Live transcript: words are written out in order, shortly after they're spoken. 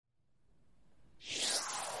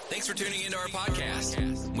Thanks for tuning into our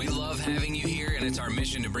podcast. We love having you here, and it's our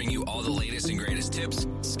mission to bring you all the latest and greatest tips,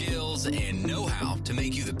 skills, and know-how to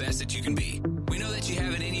make you the best that you can be. We know that you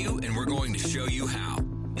have it in you, and we're going to show you how.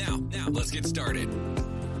 Now, let's get started.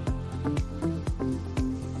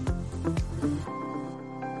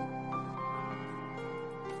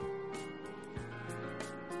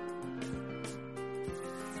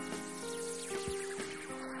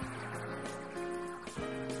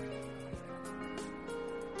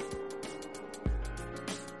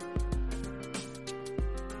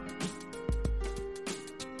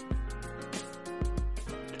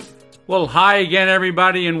 Well, hi again,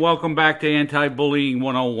 everybody, and welcome back to Anti-Bullying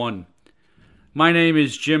 101. My name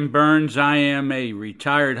is Jim Burns. I am a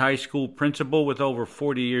retired high school principal with over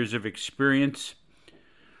 40 years of experience.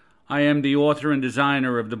 I am the author and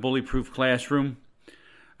designer of the Bully-Proof Classroom,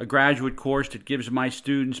 a graduate course that gives my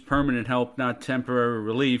students permanent help, not temporary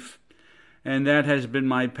relief. And that has been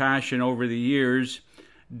my passion over the years,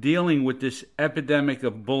 dealing with this epidemic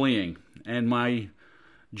of bullying. And my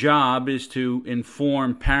job is to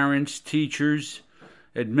inform parents, teachers,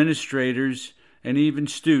 administrators, and even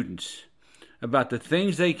students about the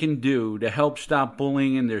things they can do to help stop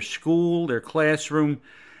bullying in their school, their classroom,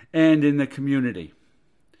 and in the community.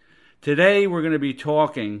 Today we're going to be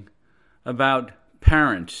talking about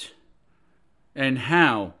parents and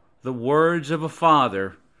how the words of a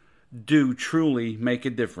father do truly make a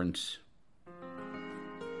difference.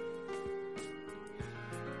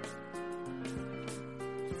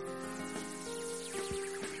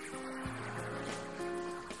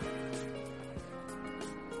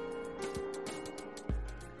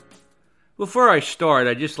 Before I start,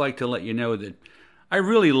 I'd just like to let you know that I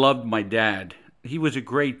really loved my dad. He was a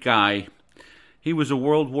great guy. He was a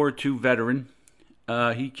World War II veteran.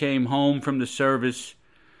 He came home from the service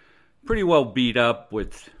pretty well beat up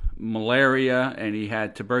with malaria, and he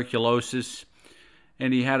had tuberculosis,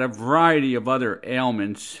 and he had a variety of other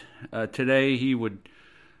ailments. Today, he would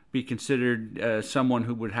be considered someone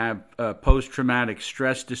who would have post-traumatic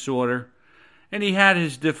stress disorder, and he had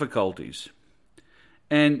his difficulties.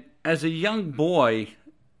 And as a young boy,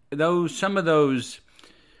 some of those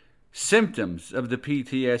symptoms of the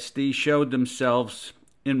PTSD showed themselves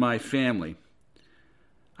in my family.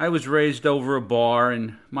 I was raised over a bar,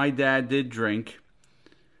 and my dad did drink,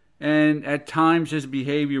 and at times his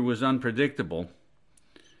behavior was unpredictable,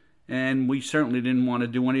 and we certainly didn't want to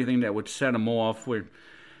do anything that would set him off.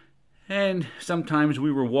 And sometimes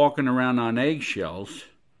we were walking around on eggshells,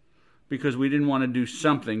 because we didn't want to do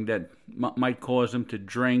something that might cause him to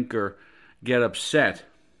drink or get upset.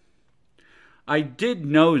 I did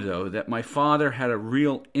know, though, that my father had a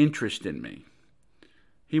real interest in me.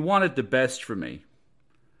 He wanted the best for me.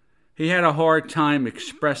 He had a hard time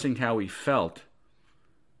expressing how he felt.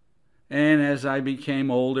 And as I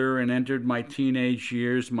became older and entered my teenage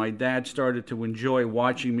years, my dad started to enjoy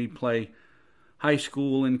watching me play high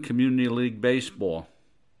school and community league baseball.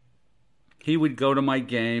 He would go to my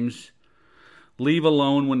games, leave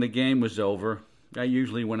alone when the game was over. I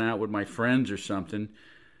usually went out with my friends or something.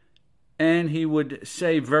 And he would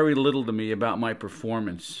say very little to me about my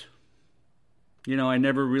performance. You know, I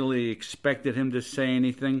never really expected him to say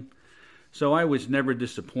anything, so I was never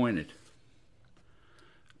disappointed.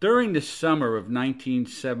 During the summer of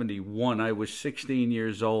 1971, I was 16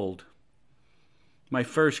 years old. My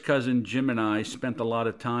first cousin Jim and I spent a lot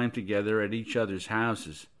of time together at each other's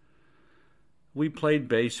houses. We played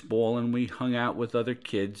baseball and we hung out with other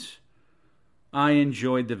kids. I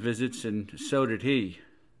enjoyed the visits, and so did he.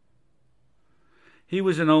 He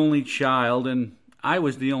was an only child, and I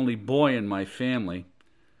was the only boy in my family.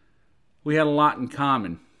 We had a lot in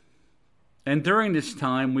common. And during this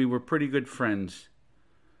time, we were pretty good friends.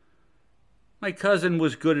 My cousin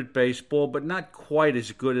was good at baseball, but not quite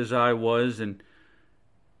as good as I was, and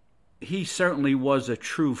he certainly was a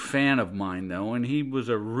true fan of mine, though, and he was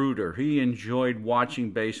a rooter. He enjoyed watching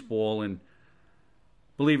baseball, and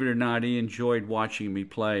believe it or not, he enjoyed watching me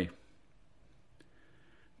play.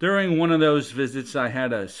 During one of those visits, I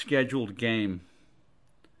had a scheduled game.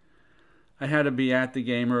 I had to be at the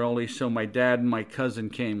game early, so my dad and my cousin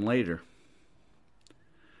came later.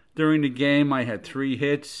 During the game, I had 3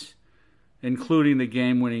 hits, including the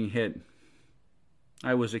game-winning hit.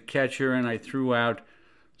 I was a catcher, and I threw out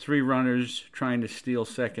 3 runners trying to steal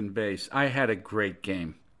second base. I had a great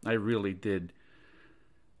game. I really did.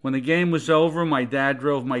 When the game was over, my dad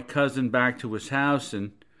drove my cousin back to his house,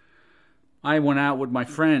 and I went out with my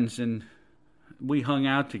friends, and we hung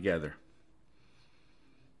out together.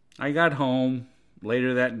 I got home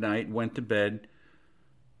later that night, went to bed.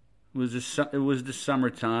 It was the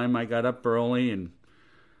summertime. I got up early and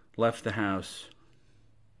left the house.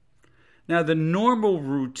 Now, the normal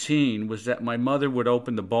routine was that my mother would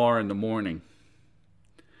open the bar in the morning.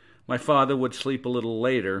 My father would sleep a little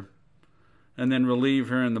later and then relieve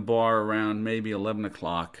her in the bar around maybe 11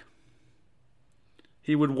 o'clock.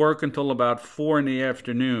 He would work until about 4 in the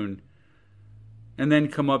afternoon and then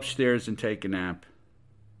come upstairs and take a nap.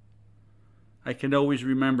 I can always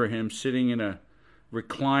remember him sitting in a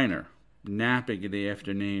recliner, napping in the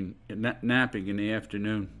afternoon.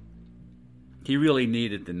 He really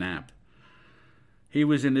needed the nap. He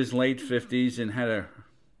was in his late 50s and had to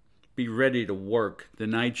be ready to work the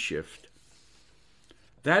night shift.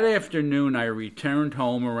 That afternoon, I returned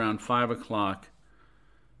home around 5 o'clock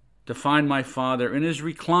to find my father in his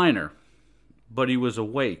recliner, but he was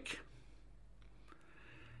awake.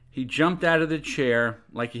 He jumped out of the chair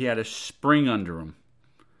like he had a spring under him.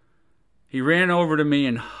 He ran over to me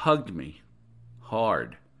and hugged me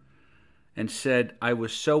hard and said, "I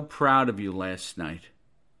was so proud of you last night."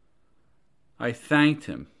 I thanked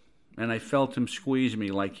him, and I felt him squeeze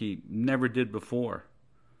me like he never did before.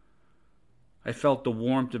 I felt the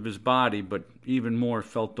warmth of his body, but even more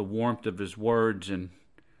felt the warmth of his words and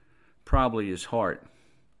probably his heart.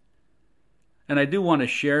 And I do want to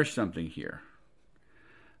share something here.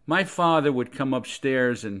 My father would come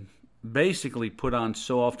upstairs and basically put on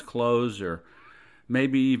soft clothes or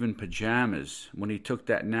maybe even pajamas when he took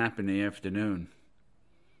that nap in the afternoon.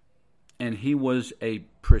 And he was a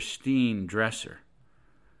pristine dresser.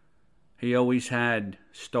 He always had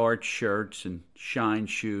starched shirts and shine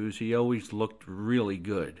shoes. He always looked really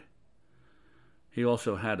good. He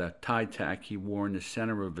also had a tie tack he wore in the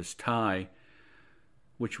center of his tie,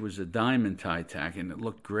 which was a diamond tie tack, and it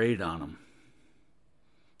looked great on him.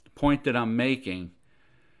 The point that I'm making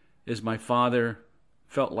is my father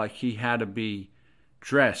felt like he had to be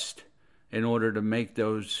dressed in order to make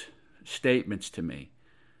those statements to me.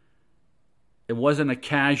 It wasn't a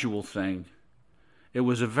casual thing. It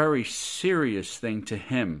was a very serious thing to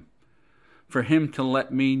him, for him to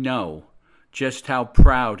let me know just how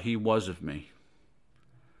proud he was of me.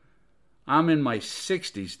 I'm in my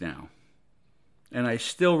 60s now, and I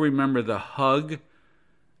still remember the hug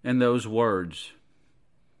and those words.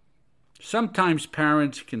 Sometimes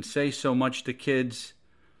parents can say so much to kids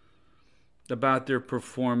about their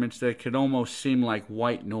performance that it could almost seem like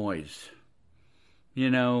white noise. You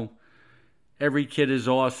know, every kid is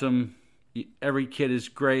awesome. Every kid is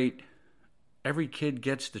great. Every kid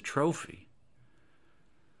gets the trophy.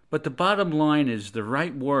 But the bottom line is the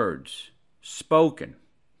right words, spoken,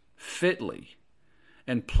 fitly,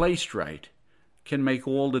 and placed right, can make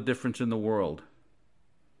all the difference in the world.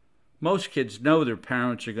 Most kids know their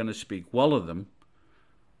parents are going to speak well of them,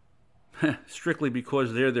 strictly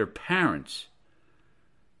because they're their parents.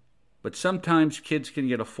 But sometimes kids can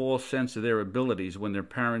get a false sense of their abilities when their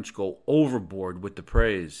parents go overboard with the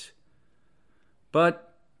praise.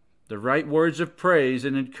 But the right words of praise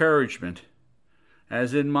and encouragement,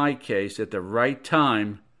 as in my case, at the right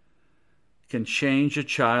time, can change a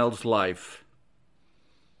child's life.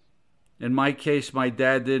 In my case, my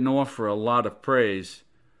dad didn't offer a lot of praise.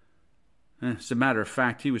 As a matter of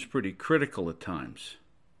fact, he was pretty critical at times.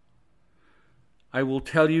 I will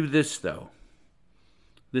tell you this, though.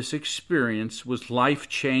 This experience was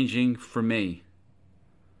life-changing for me.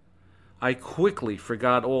 I quickly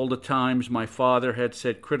forgot all the times my father had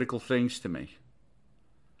said critical things to me.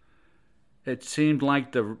 It seemed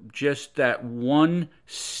like just that one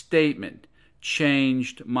statement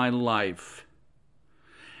changed my life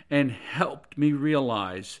and helped me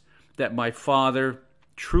realize that my father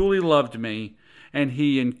truly loved me, and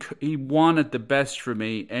he wanted the best for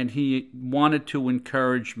me, and he wanted to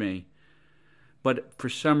encourage me. But for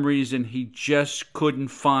some reason, he just couldn't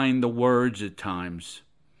find the words at times.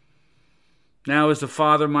 Now, as a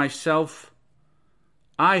father myself,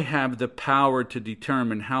 I have the power to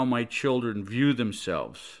determine how my children view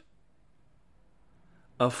themselves.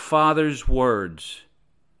 A father's words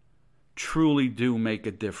truly do make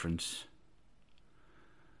a difference.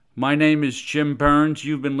 My name is Jim Burns.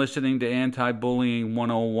 You've been listening to Anti-Bullying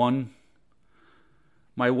 101.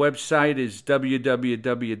 My website is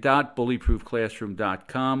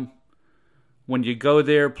www.bullyproofclassroom.com. When you go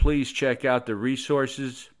there, please check out the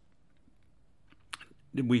resources.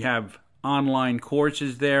 We have online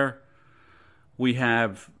courses there. We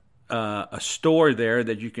have a store there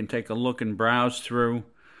that you can take a look and browse through.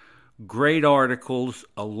 Great articles,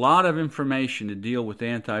 a lot of information to deal with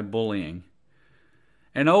anti-bullying.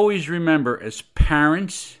 And always remember, as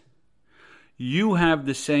parents, you have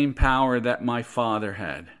the same power that my father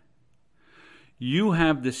had. You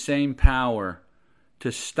have the same power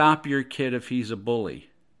to stop your kid if he's a bully.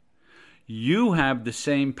 You have the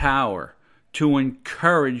same power to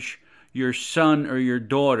encourage your son or your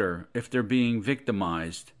daughter if they're being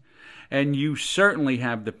victimized. And you certainly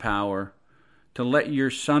have the power to let your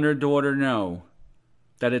son or daughter know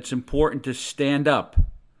that it's important to stand up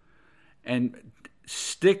and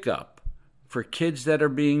stick up for kids that are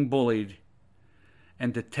being bullied,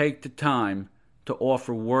 and to take the time to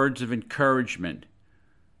offer words of encouragement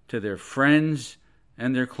to their friends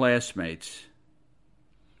and their classmates.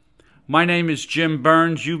 My name is Jim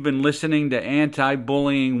Burns. You've been listening to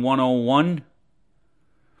Anti-Bullying 101.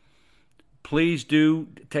 Please do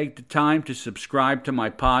take the time to subscribe to my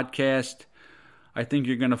podcast. I think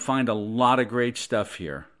you're going to find a lot of great stuff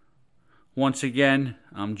here. Once again,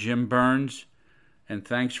 I'm Jim Burns, and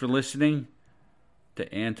thanks for listening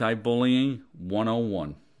to Anti-Bullying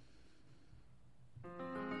 101.